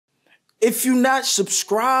If you not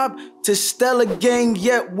subscribed to Stella Gang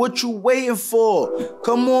yet, what you waiting for?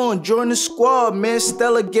 Come on, join the squad, man.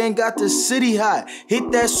 Stella Gang got the city hot.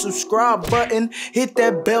 Hit that subscribe button, hit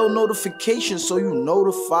that bell notification so you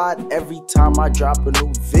notified every time I drop a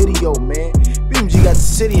new video, man. BMG got the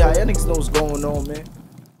city hot. Y'all niggas know what's going on, man.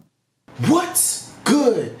 What's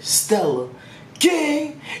good, Stella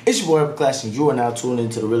Gang? It's your boy Class, and you are now tuned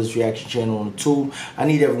into the realest reaction channel on the tube. I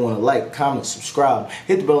need everyone to like, comment, subscribe,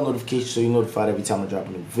 hit the bell notification so you're notified every time I drop a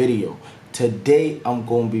new video. Today I'm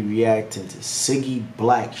going to be reacting to Ciggy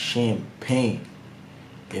Black Champain.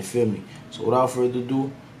 You feel me? So without further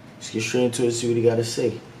ado, let's get straight into it and see what he got to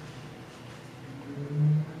say.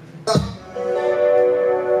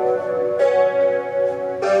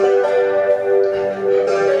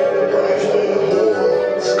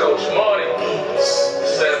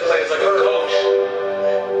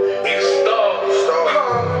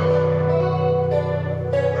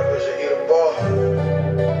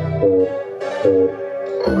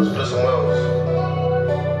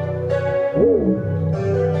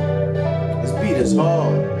 This beat is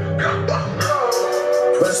hard.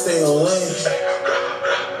 Better stay on lane.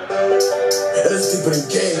 It's deeper than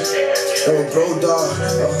game. I'm a bro dog.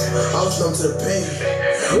 I was numb to the pain.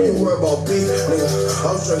 You worried about beef, nigga. I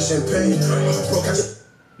was drinking champagne. Bro, catch it.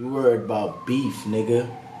 You worried about beef, nigga.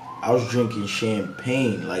 I was drinking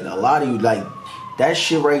champagne. Like, a lot of you, like, that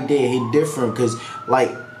shit right there hit different. Cause,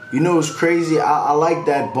 like, you know what's crazy? I like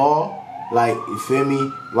that bar. Like, you feel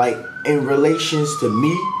me? Like, in relations to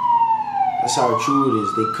me, that's how true it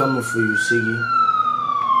is. They coming for you, Ciggy.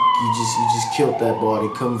 You just killed that bar.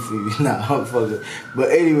 They coming for you. Nah, I'm fucking.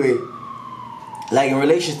 But anyway, like, in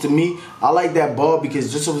relations to me, I like that bar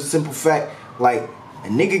because just of a simple fact, like, a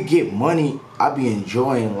nigga get money, I be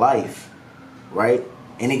enjoying life, right?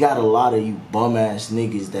 And they got a lot of you bum ass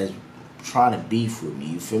niggas that's trying to beef with me.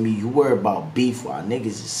 You feel me? You worry about beef while niggas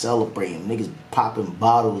is celebrating, niggas popping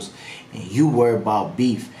bottles, and you worry about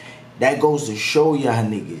beef. That goes to show y'all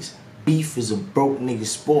niggas, beef is a broke nigga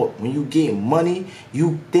sport. When you get money,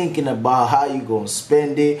 you thinking about how you gonna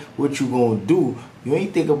spend it, what you gonna do. You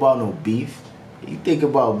ain't think about no beef. You think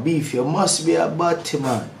about beef, you must be a butt,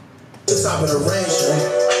 man. It's top of the range,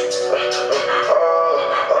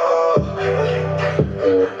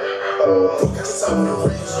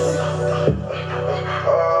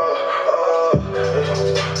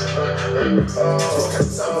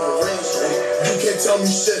 you can't tell me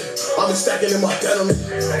shit. I've been stacking in my denim.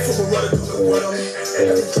 From a rudder coming wet on me.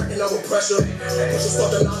 Every cracking out with pressure. Push a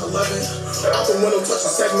start to 9/11. Out the window, touch the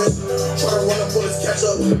segment. Try to run up bullets, catch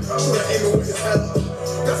up. Shooter aiming with his head up.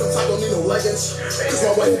 Got some type, don't need no leggings. Cause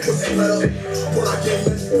my wife puts it better. When I get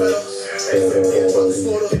many better. 15 trying to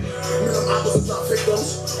slaughter. Men, them opposites, not victims.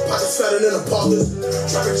 Pockets fatter than a pocket.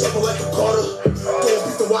 Traffic trouble like a Carter. Don't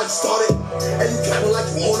beat the white started. And you capping like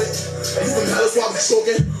you own it. You can have us while we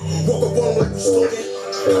choking. Walk up on them like we stoking.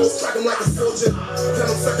 Hollows crack him like a fortune. Then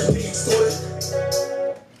I'm fucking being extorted.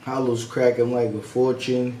 Hollows crack him like a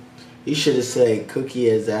fortune. He should have said Cookie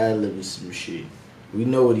as ad-lib or some shit. We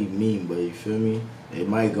know what he mean, but you feel me? It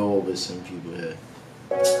might go over some people here.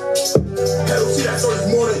 Hell, see that early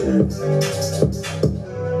morning.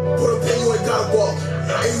 Put up in, you ain't gotta walk.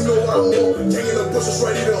 And you know what I want. Hanging the bushes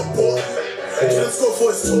ready to abort. Let's go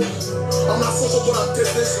for his talk. I'm not social, but I'm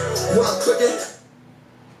distance. When I'm clicking.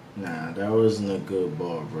 Nah, that wasn't a good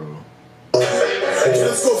bar, bro.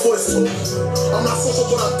 Let's go for his talk. I'm not social,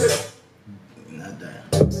 but I'm distance. Not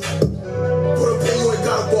that. Put up in, you ain't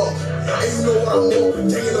gotta walk. And you know what I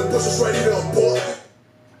want. Hanging the bushes ready to abort.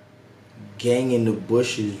 Gang in the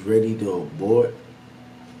bushes ready to abort?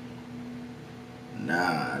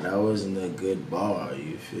 Nah, that wasn't a good bar,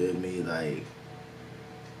 you feel me? Like,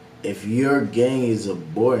 if your gang is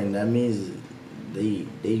aborting, that means they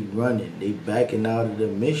running, they backing out of the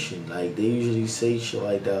mission. Like, they usually say shit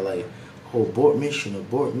like that, like, oh, abort mission,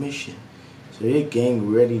 abort mission. So your gang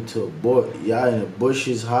ready to abort. Y'all in the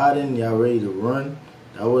bushes hiding, y'all ready to run.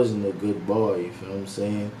 That wasn't a good bar, you feel what I'm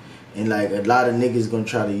saying? And like, a lot of niggas gonna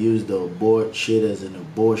try to use the abort shit as an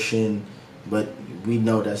abortion, but we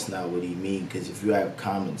know that's not what he mean. Cause if you have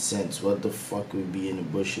common sense, what the fuck would be in the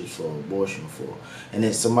bushes for abortion for? And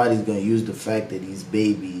then somebody's gonna use the fact that these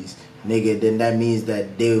babies, nigga, then that means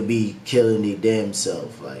that they will be killing their damn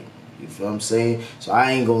self. Like, you feel what I'm saying? So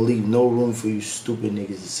I ain't gonna leave no room for you stupid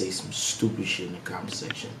niggas to say some stupid shit in the comment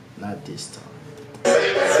section. Not this time.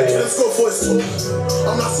 Let's go for his talk.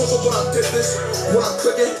 I'm not social, but I'm distance. When I'm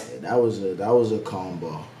clicking. That was a calm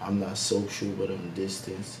ball. I'm not social, but I'm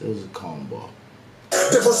distance. It was a calm ball.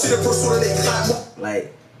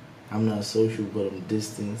 Like, I'm not social, but I'm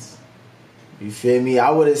distance. You feel me?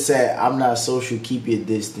 I would have said, I'm not social, keep your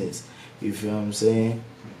distance. You feel what I'm saying?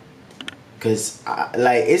 Cause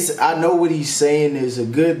I know what he's saying is a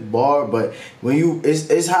good bar, but when it's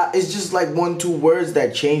just like 1-2 words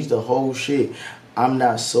that change the whole shit. I'm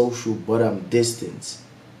not social, but I'm distance.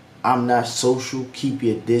 I'm not social, keep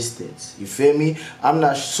your distance. You feel me? I'm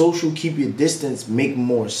not social, keep your distance make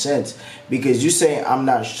more sense. Because you saying I'm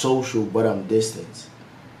not social, but I'm distance.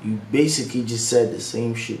 You basically just said the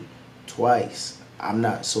same shit twice. I'm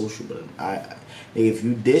not social, but if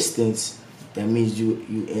you distance, that means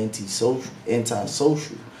you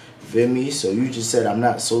anti-social. You feel me? So you just said I'm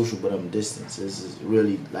not social, but I'm distance. This is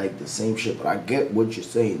really like the same shit, but I get what you're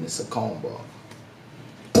saying. It's a combo.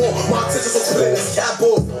 My attention so split this cat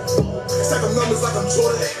ball. Stack them numbers like I'm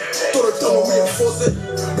Jordan. Throw the thumb and reinforce it.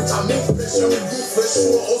 Bitch, I move, bitch, you ain't ruthless.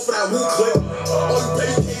 You a host for that woo clip. All you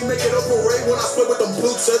baby can't make it a parade when I split with them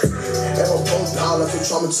blue tips. And I'm both down like you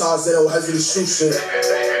traumatized, they don't hesitate to shoot shit.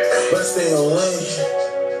 Let's stay on lane.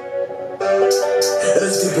 And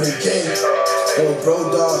it's deep in the game. And bro,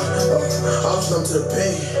 dog, I was numb to the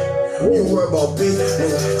pain. You worry about beef,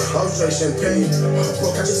 nigga. I was drinking champagne. Bro,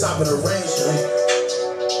 catch us out in the range, man.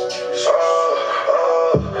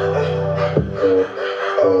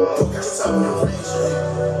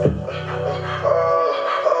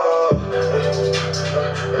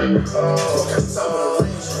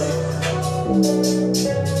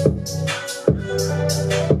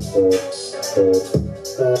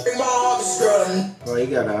 Bro, you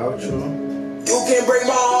got an outro? You can't break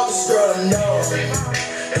my heart, this girl, no.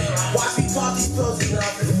 Watch me pop these pills and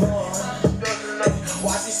not be fun.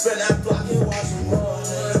 Watch me spin that block and watch me run.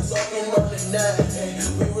 Talking on the net,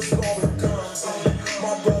 we was going with guns.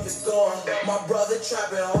 My brother's gone, my brother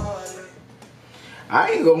trapping hard.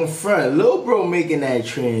 I ain't gonna front. Lil bro making that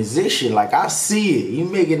transition. Like, I see it. He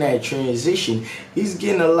making that transition. He's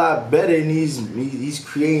getting a lot better, and he's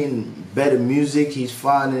creating better music. He's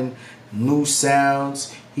finding new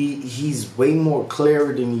sounds. He's way more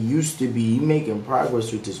clearer than he used to be. He making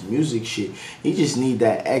progress with this music shit. He just need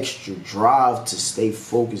that extra drive to stay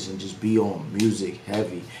focused and just be on music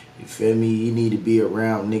heavy. You feel me? You need to be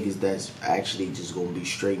around niggas that's actually just gonna be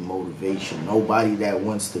straight motivation. Nobody that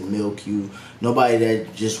wants to milk you. Nobody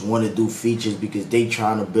that just want to do features because they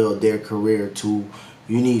trying to build their career too.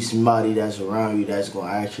 You need somebody that's around you that's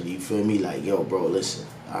gonna actually, you feel me? Like, yo, bro, listen,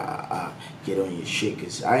 I get on your shit,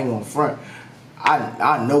 cause I ain't gonna front.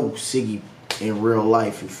 I know Ciggy in real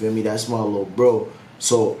life, you feel me? That's my little bro.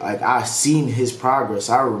 So, like, I seen his progress.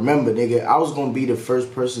 I remember, nigga, I was gonna be the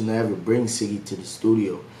first person to ever bring Ciggy to the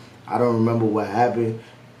studio. I don't remember what happened.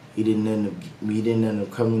 He didn't end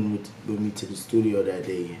up coming with me to the studio that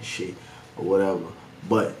day and shit or whatever.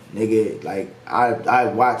 But nigga, like, I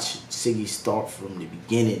watched Ciggy start from the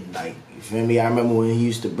beginning. Like, you feel me? I remember when he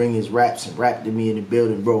used to bring his raps and rap to me in the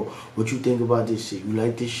building, bro. What you think about this shit? You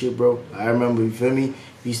like this shit, bro? I remember, you feel me?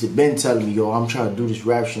 He used to been telling me, yo, I'm trying to do this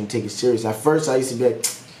rap shit and take it serious. At first, I used to be like,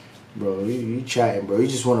 bro, you chatting, bro. You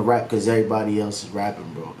just want to rap because everybody else is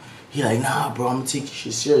rapping, bro. He like, nah, bro, I'm gonna take this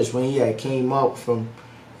shit serious. When he had came out from,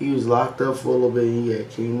 he was locked up for a little bit, and he had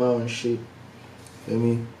came out and shit. Feel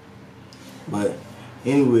me? But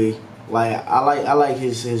anyway, like I like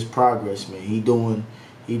his progress, man. He doing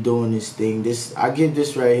his thing. I give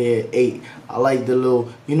this right here 8. I like the little,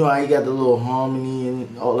 you know how he got the little harmony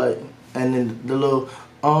and all that, and then the little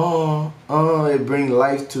it bring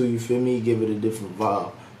life to you. Feel me? Give it a different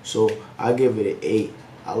vibe. So I give it an 8.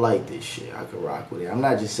 I like this shit. I could rock with it. I'm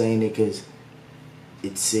not just saying it because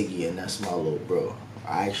it's Ciggy and that's my little bro.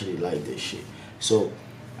 I actually like this shit. So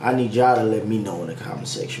I need y'all to let me know in the comment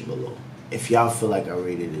section below if y'all feel like I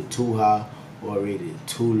rated it too high or I rated it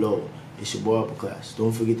too low. It's your boy Upper Class.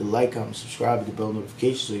 Don't forget to like, comment, subscribe, hit the bell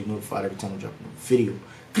notification so you're notified every time I drop a video.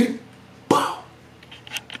 Bow.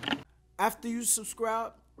 After you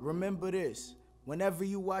subscribe, remember this. Whenever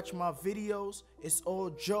you watch my videos, it's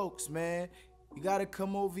all jokes, man. You gotta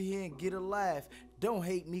come over here and get a laugh. Don't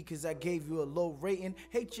hate me because I gave you a low rating.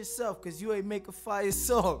 Hate yourself because you ain't make a fire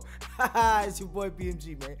song. It's your boy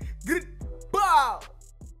BMG, man.